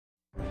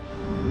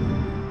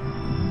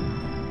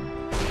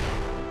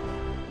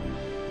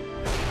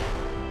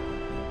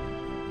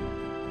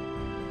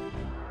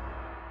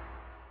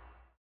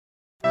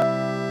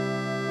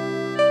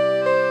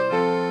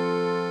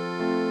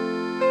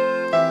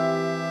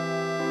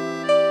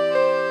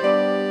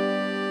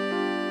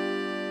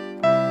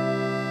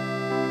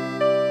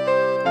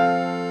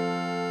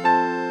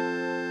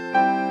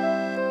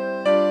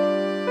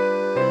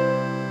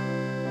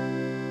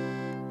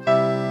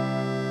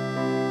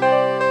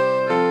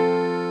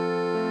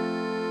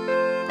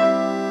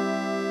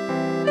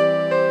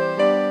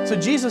So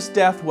Jesus'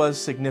 death was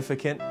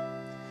significant.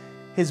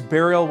 His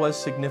burial was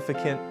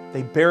significant.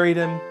 They buried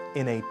him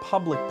in a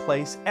public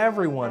place.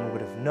 Everyone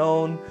would have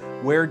known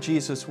where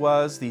Jesus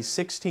was. These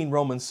 16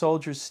 Roman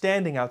soldiers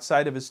standing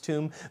outside of his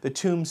tomb, the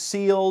tomb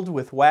sealed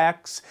with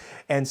wax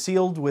and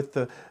sealed with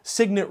the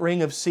signet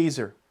ring of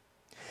Caesar.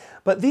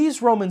 But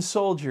these Roman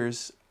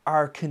soldiers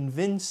are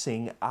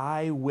convincing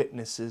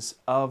eyewitnesses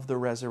of the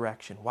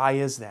resurrection. Why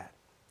is that?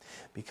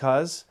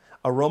 Because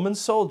a Roman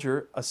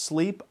soldier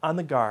asleep on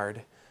the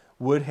guard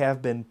would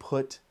have been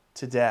put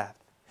to death.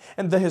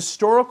 And the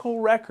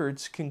historical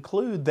records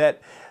conclude that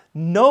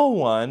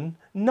none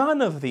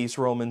of these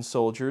Roman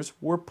soldiers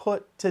were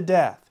put to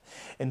death.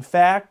 In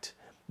fact,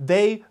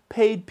 they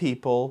paid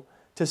people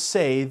to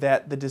say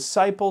that the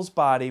disciples'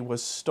 body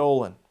was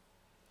stolen.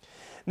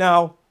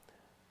 Now,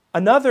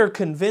 another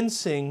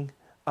convincing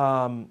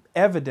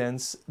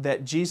evidence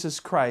that Jesus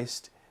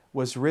Christ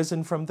was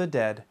risen from the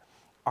dead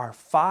are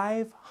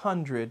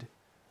 500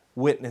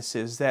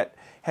 witnesses that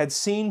had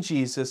seen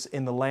Jesus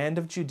in the land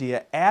of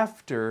Judea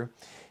after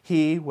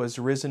he was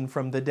risen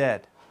from the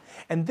dead.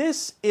 And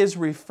this is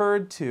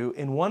referred to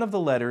in one of the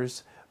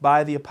letters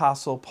by the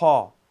Apostle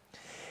Paul.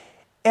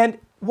 And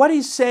what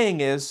he's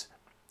saying is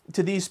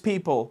to these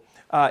people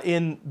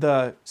in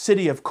the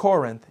city of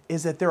Corinth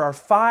is that there are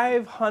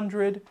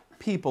 500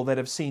 people that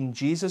have seen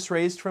Jesus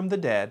raised from the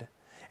dead,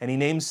 and he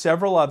names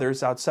several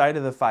others outside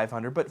of the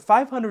 500, but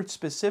 500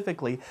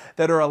 specifically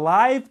that are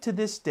alive to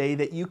this day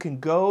that you can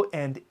go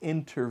and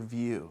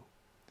interview.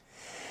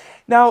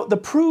 Now, the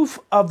proof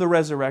of the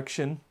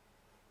resurrection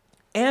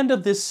and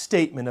of this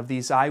statement of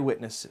these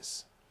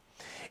eyewitnesses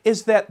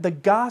is that the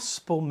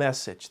gospel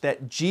message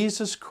that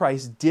Jesus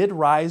Christ did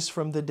rise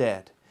from the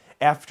dead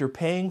after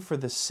paying for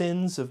the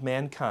sins of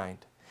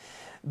mankind,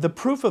 the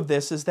proof of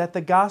this is that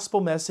the gospel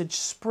message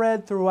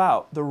spread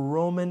throughout the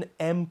Roman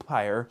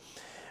Empire,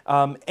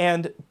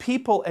 and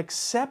people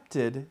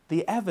accepted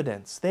the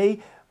evidence. They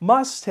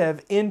must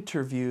have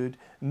interviewed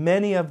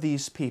many of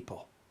these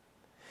people.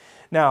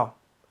 Now,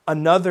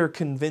 another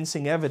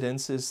convincing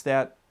evidence is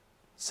that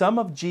some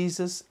of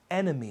Jesus'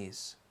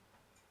 enemies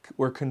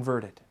were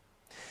converted.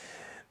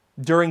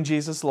 During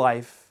Jesus'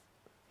 life,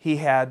 he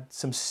had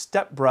some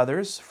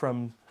stepbrothers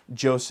from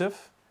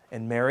Joseph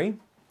and Mary,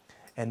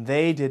 and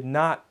they did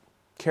not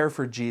care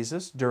for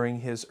Jesus during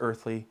his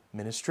earthly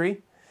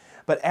ministry.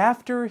 But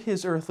after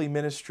his earthly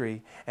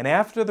ministry and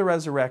after the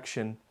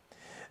resurrection,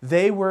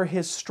 they were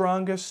his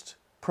strongest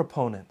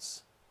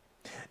proponents.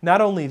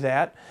 Not only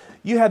that,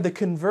 you had the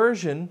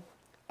conversion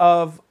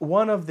of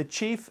one of the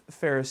chief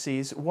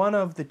Pharisees, one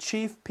of the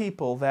chief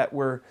people that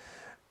were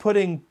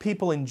putting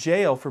people in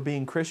jail for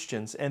being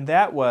Christians, and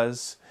that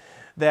was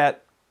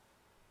that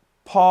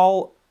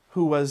Paul,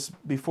 who was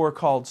before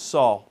called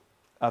Saul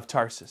of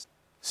Tarsus.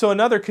 So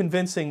another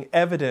convincing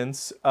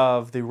evidence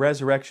of the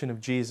resurrection of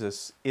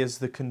Jesus is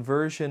the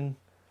conversion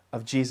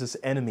of Jesus'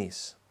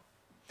 enemies.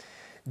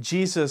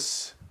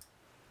 Jesus'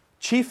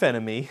 chief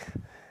enemy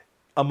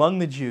among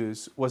the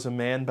Jews was a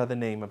man by the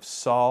name of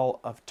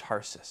Saul of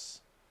Tarsus.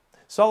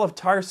 Saul of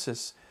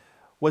Tarsus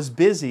was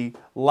busy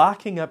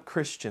locking up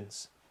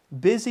Christians,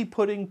 busy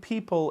putting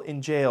people in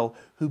jail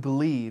who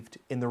believed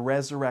in the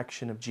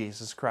resurrection of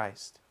Jesus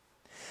Christ.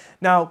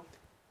 Now,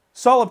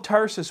 Saul of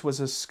Tarsus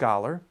was a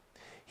scholar.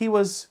 He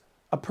was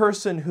a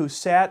person who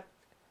sat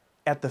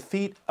at the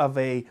feet of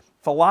a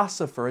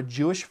philosopher, a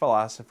Jewish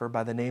philosopher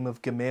by the name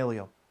of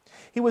Gamaliel.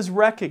 He was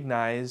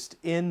recognized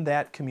in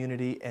that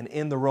community and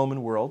in the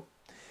Roman world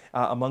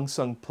among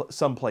some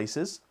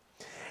places.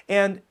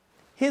 And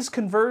his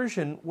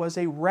conversion was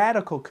a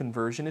radical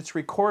conversion. It's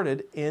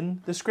recorded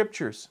in the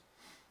Scriptures.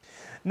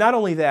 Not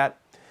only that,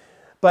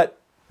 but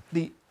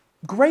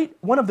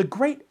one of the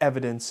great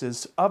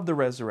evidences of the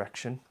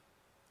resurrection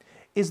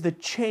is the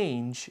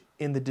change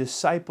in the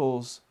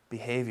disciples'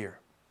 behavior.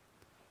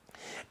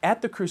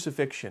 At the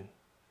crucifixion,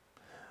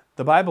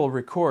 the Bible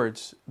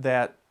records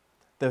that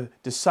the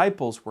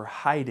disciples were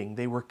hiding,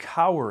 they were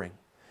cowering.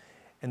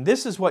 And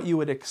this is what you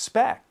would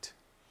expect.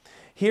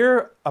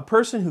 Here, a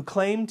person who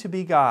claimed to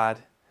be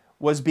God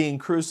was being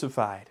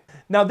crucified.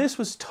 Now, this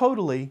was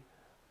totally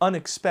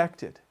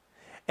unexpected.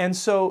 And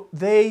so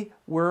they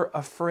were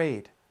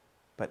afraid.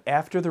 But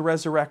after the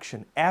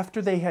resurrection, after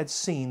they had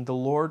seen the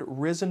Lord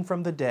risen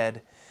from the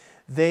dead,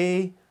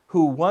 they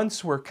who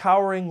once were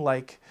cowering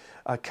like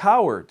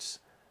cowards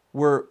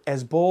were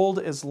as bold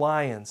as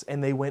lions,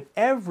 and they went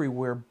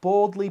everywhere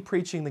boldly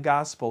preaching the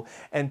gospel.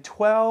 And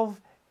 12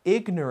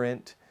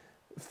 ignorant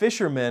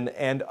fishermen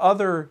and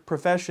other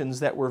professions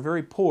that were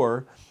very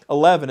poor,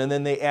 11, and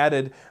then they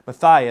added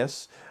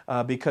Matthias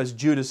because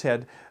Judas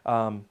had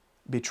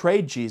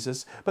betrayed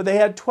Jesus. But they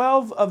had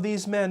 12 of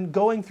these men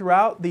going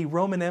throughout the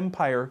Roman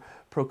Empire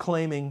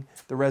proclaiming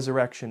the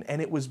resurrection,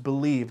 and it was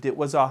believed, it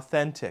was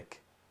authentic.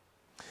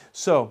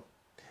 So,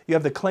 you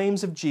have the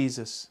claims of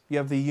Jesus, you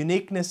have the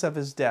uniqueness of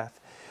His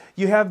death,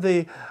 you have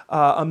the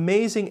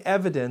amazing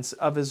evidence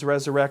of His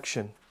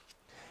resurrection,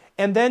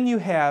 and then you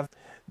have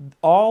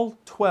all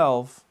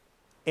 12,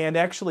 and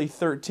actually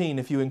 13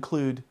 if you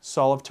include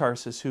Saul of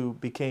Tarsus, who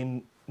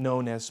became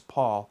known as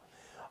Paul.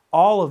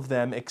 all of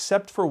them,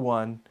 except for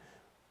one,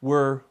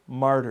 were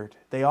martyred.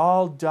 They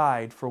all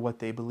died for what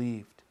they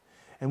believed.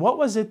 And what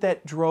was it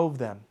that drove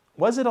them?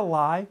 Was it a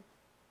lie?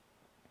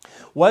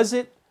 Was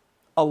it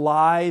a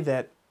lie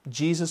that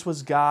Jesus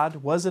was God?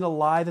 Was it a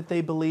lie that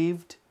they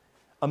believed?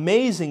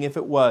 Amazing if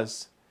it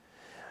was.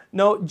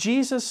 No,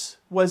 Jesus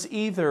was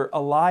either a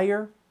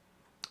liar,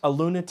 a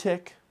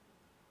lunatic,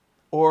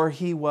 or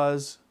he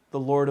was the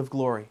Lord of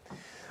glory.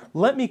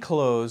 Let me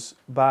close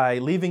by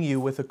leaving you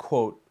with a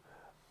quote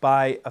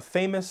by a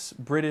famous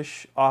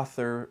British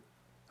author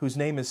whose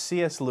name is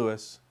C.S.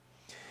 Lewis.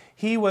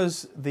 He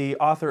was the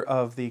author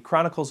of the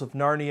Chronicles of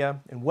Narnia,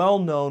 and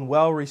well-known,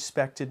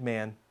 well-respected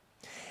man.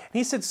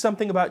 He said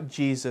something about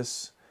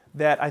Jesus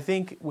that I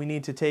think we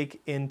need to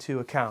take into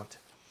account.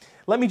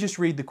 Let me just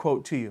read the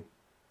quote to you.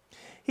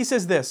 He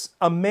says this,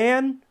 "A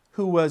man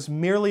who was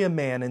merely a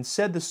man and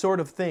said the sort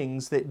of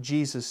things that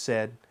Jesus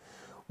said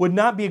would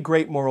not be a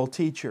great moral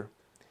teacher.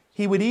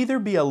 He would either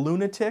be a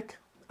lunatic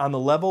on the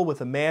level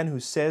with a man who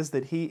says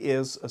that he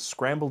is a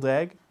scrambled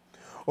egg,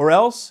 or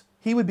else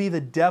he would be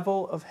the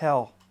devil of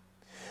hell.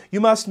 You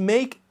must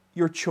make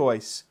your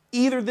choice.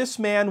 Either this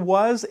man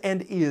was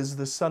and is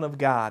the Son of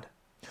God,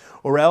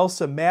 or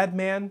else a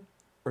madman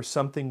or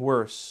something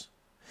worse.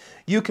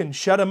 You can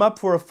shut him up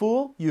for a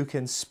fool, you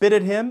can spit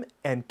at him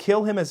and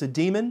kill him as a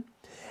demon,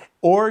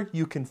 or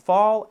you can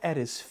fall at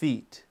his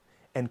feet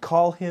and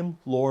call him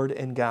Lord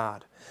and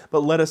God.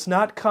 But let us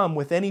not come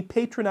with any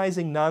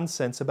patronizing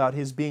nonsense about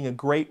his being a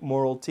great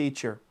moral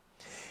teacher.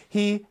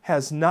 He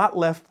has not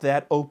left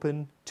that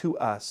open to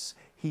us.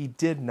 He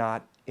did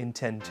not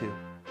intend to."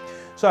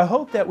 So I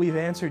hope that we've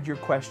answered your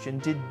question,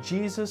 did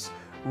Jesus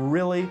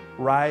really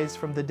rise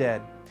from the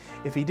dead?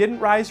 If he didn't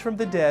rise from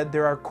the dead,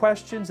 there are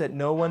questions that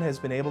no one has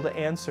been able to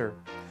answer.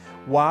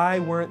 Why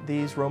weren't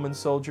these Roman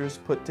soldiers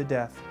put to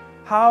death?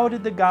 How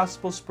did the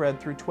gospel spread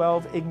through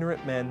 12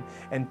 ignorant men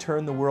and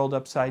turn the world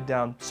upside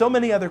down? So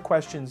many other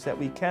questions that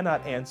we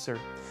cannot answer.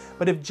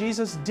 But if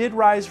Jesus did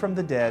rise from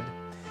the dead,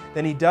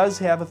 then he does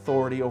have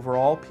authority over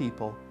all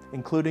people,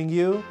 including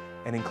you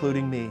and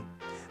including me.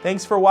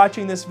 Thanks for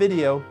watching this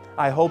video.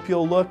 I hope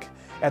you'll look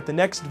at the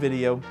next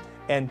video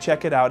and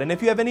check it out. And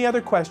if you have any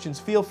other questions,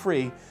 feel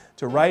free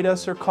to write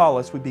us or call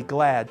us. We'd be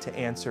glad to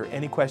answer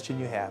any question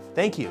you have.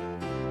 Thank you.